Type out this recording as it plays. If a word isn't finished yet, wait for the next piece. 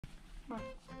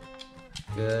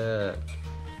Good.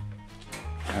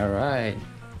 All right.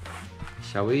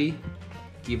 Shall we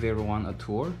give everyone a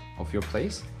tour of your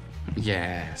place?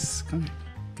 Yes. Come.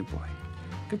 Good boy.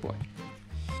 Good boy.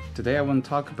 Today I want to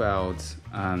talk about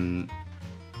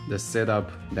the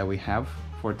setup that we have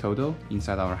for Totle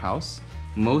inside our house.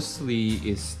 Mostly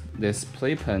is this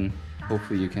playpen.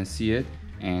 Hopefully you can see it,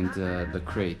 and the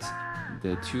crate.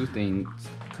 The two things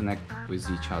connect with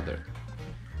each other.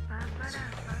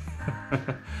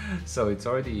 So it's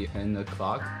already 10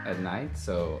 o'clock at night,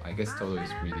 so I guess Totle is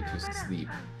ready to sleep.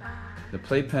 The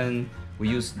playpen, we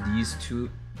use these two,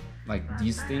 like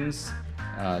these things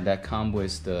that come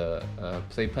with the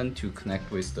playpen to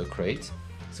connect with the crate.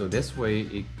 So this way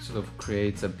it sort of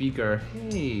creates a bigger,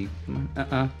 hey, come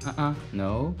on,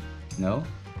 no, no.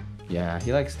 Yeah,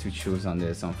 he likes to choose on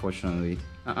this, unfortunately.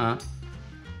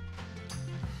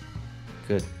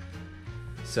 Good.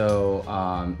 So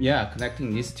yeah,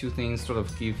 connecting these two things sort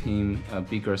of give him a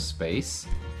bigger space,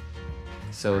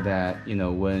 so that, you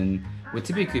know, when we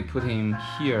typically put him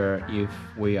here if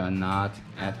we are not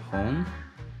at home,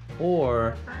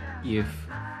 or if,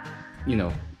 you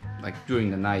know, like during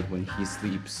the night when he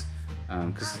sleeps,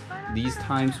 because these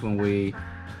times when we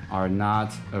are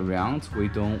not around, we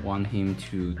don't want him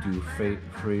to do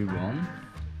free roam,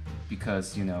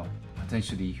 because, you know,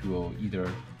 potentially he will either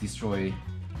destroy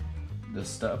the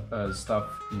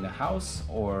stuff in the house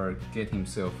or get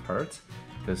himself hurt,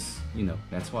 because, you know,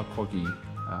 that's what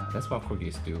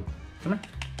corgis do. Come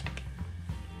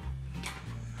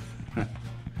here.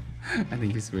 I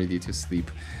think he's ready to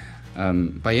sleep.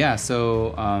 But yeah,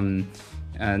 so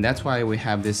and that's why we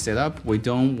have this setup. We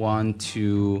don't want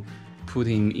to put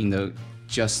him in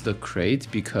just the crate,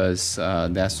 because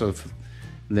that sort of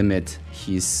limit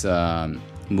his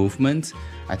movement.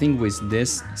 I think with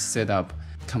this setup,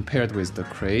 compared with the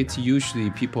crate, usually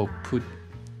people put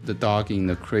the dog in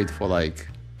the crate for like,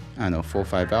 I don't know, 4 or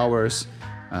 5 hours.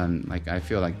 Like I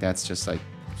feel like that's just like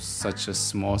such a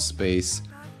small space.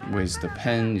 With the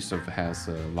pen, he sort of has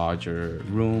a larger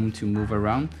room to move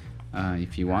around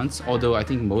if he wants. Although I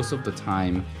think most of the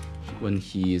time when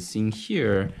he is in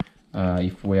here,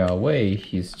 if we are away,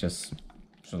 he's just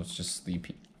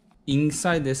sleeping.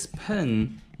 Inside this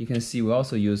pen, you can see we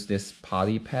also use this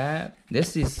potty pad.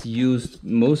 This is used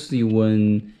mostly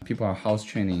when people are house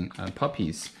training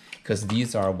puppies, because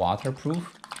these are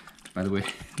waterproof. By the way,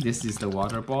 this is the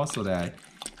water ball so that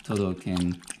Totle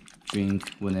can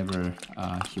drink whenever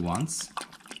he wants.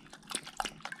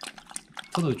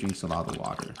 Totle drinks a lot of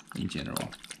water in general.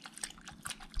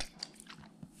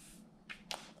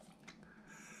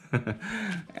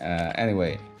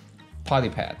 Anyway, potty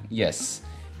pad, yes.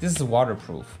 This is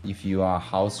waterproof. If you are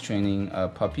house training a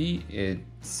puppy,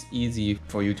 it's easy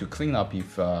for you to clean up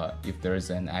if there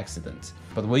is an accident.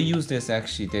 But we use this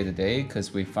actually day to day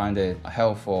because we find it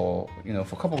helpful, you know,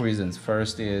 for a couple of reasons.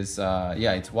 First is,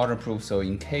 yeah, it's waterproof, so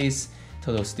in case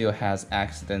Totle still has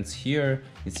accidents here,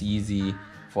 it's easy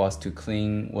for us to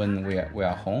clean when we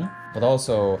are home. But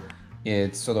also,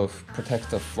 it sort of protects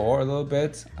the floor a little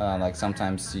bit. Like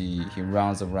sometimes he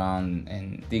runs around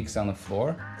and digs on the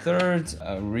floor. Third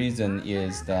reason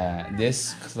is that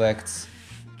this collects,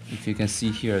 if you can see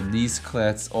here, this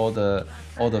collects all the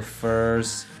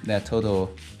furs that Totle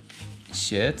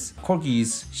sheds.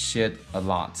 Corgis shed a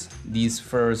lot. These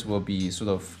furs will be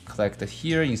sort of collected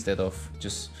here instead of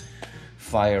just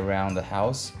fly around the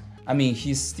house. I mean,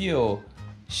 he still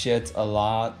sheds a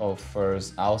lot of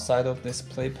furs outside of this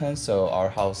playpen, so our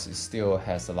house still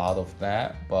has a lot of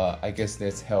that, but I guess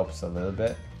this helps a little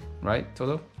bit, right,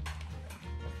 Totle?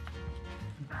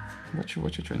 What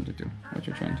you trying to do? What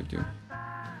you trying to do?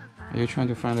 Are you trying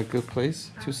to find a good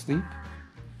place to sleep?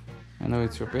 I know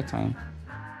it's your bedtime.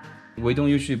 We don't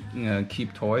usually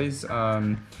keep toys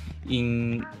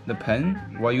in the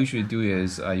pen. What I usually do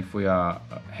is if we are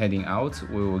heading out,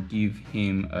 we will give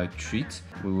him a treat.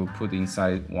 We will put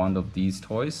inside one of these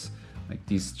toys, like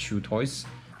these chew toys.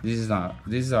 These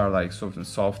are like sort of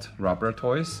soft rubber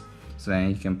toys, so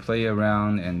then he can play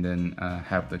around and then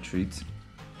have the treat.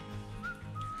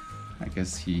 I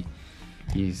guess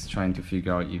he's trying to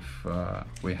figure out if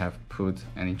we have put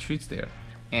any treats there.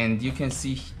 And you can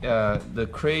see the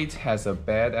crate has a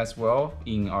bed as well.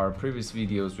 In our previous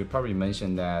videos, we probably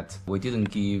mentioned that we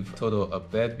didn't give Totle a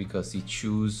bed because he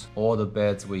chose all the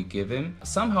beds we give him.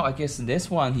 Somehow, I guess this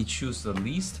one he chose the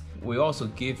least. We also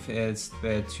gave his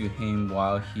bed to him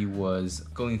while he was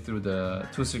going through the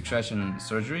tooth extraction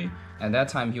surgery. At that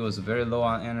time, he was very low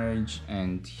on energy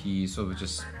and he sort of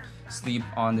just sleep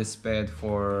on this bed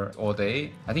for all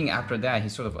day. I think after that he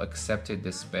sort of accepted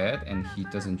this bed and he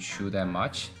doesn't chew that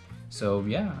much. So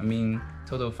yeah, I mean,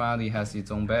 Totle finally has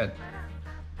its own bed.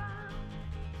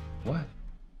 What?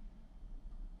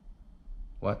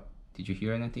 What? Did you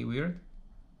hear anything weird?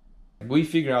 We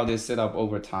figure out this setup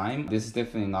over time. This is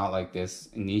definitely not like this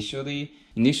initially.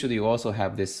 Initially, you also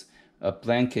have this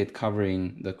blanket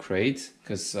covering the crate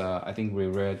because I think we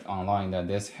read online that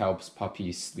this helps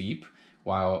puppies sleep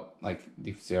while like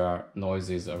if there are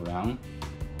noises around.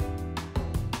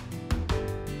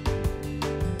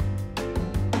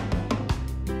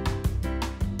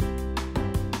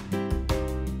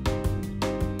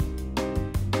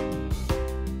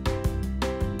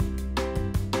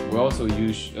 We also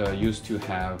used to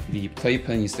have the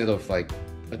playpen instead of like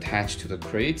attached to the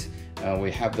crate.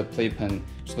 We have the playpen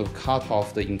sort of cut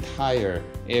off the entire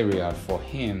area for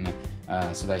him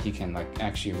so that he can like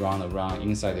actually run around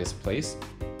inside this place.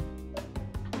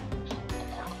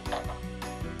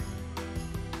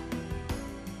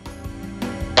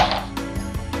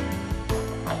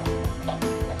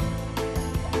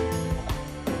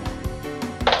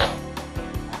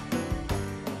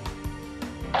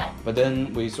 But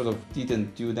then we sort of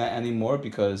didn't do that anymore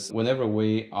because whenever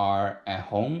we are at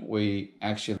home, we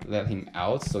actually let him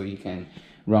out so he can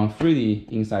run freely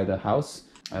inside the house.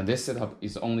 This setup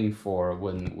is only for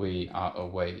when we are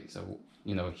away, so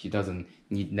you know he doesn't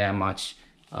need that much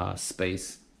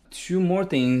space. Two more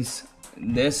things.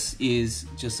 This is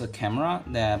just a camera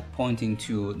that pointing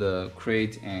to the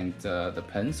crate and the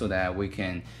pen so that we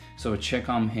can sort of check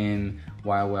on him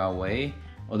while we're away.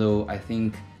 Although I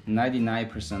think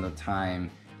 99% of the time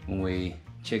when we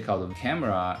check out the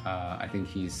camera, I think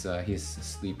he's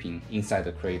sleeping inside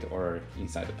the crate or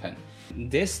inside the pen.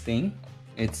 This thing,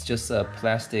 it's just a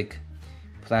plastic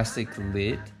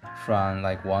lid from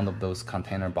like one of those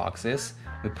container boxes.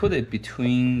 We put it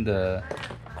between the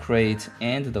crate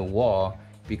and the wall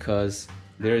because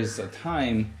there is a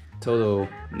time Totle,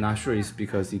 not sure it's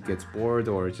because he gets bored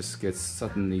or just gets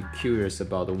suddenly curious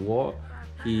about the wall.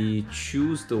 He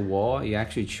chews the wall. He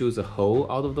actually chews a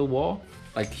hole out of the wall.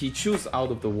 Like he chews out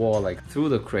of the wall like through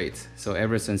the crate. So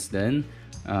ever since then,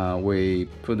 we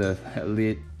put a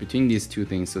lid between these two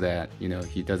things so that you know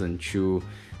he doesn't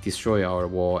destroy our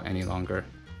wall any longer.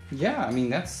 Yeah, I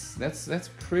mean that's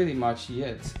pretty much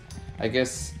it. I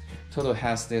guess Totle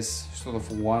has this sort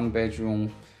of one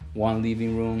bedroom, one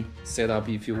living room setup,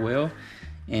 if you will,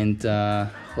 and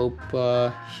hope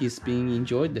he's being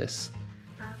enjoyed this.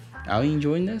 Are you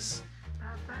enjoying this?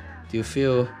 Do you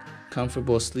feel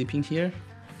comfortable sleeping here?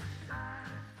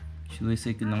 Should we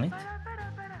say goodnight?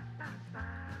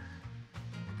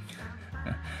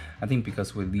 I think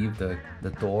because we leave the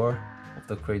door of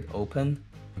the crate open,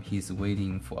 he's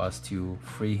waiting for us to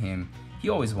free him. He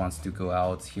always wants to go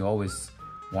out. He always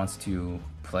wants to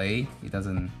play. He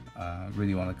doesn't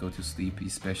really want to go to sleep,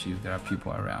 especially if there are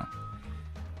people around.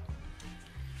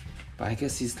 But I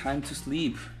guess it's time to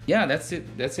sleep. Yeah, that's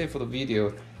it. That's it for the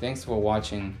video. Thanks for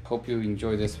watching. Hope you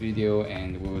enjoyed this video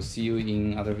and we will see you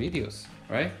in other videos,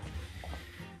 right?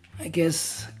 I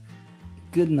guess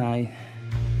good night.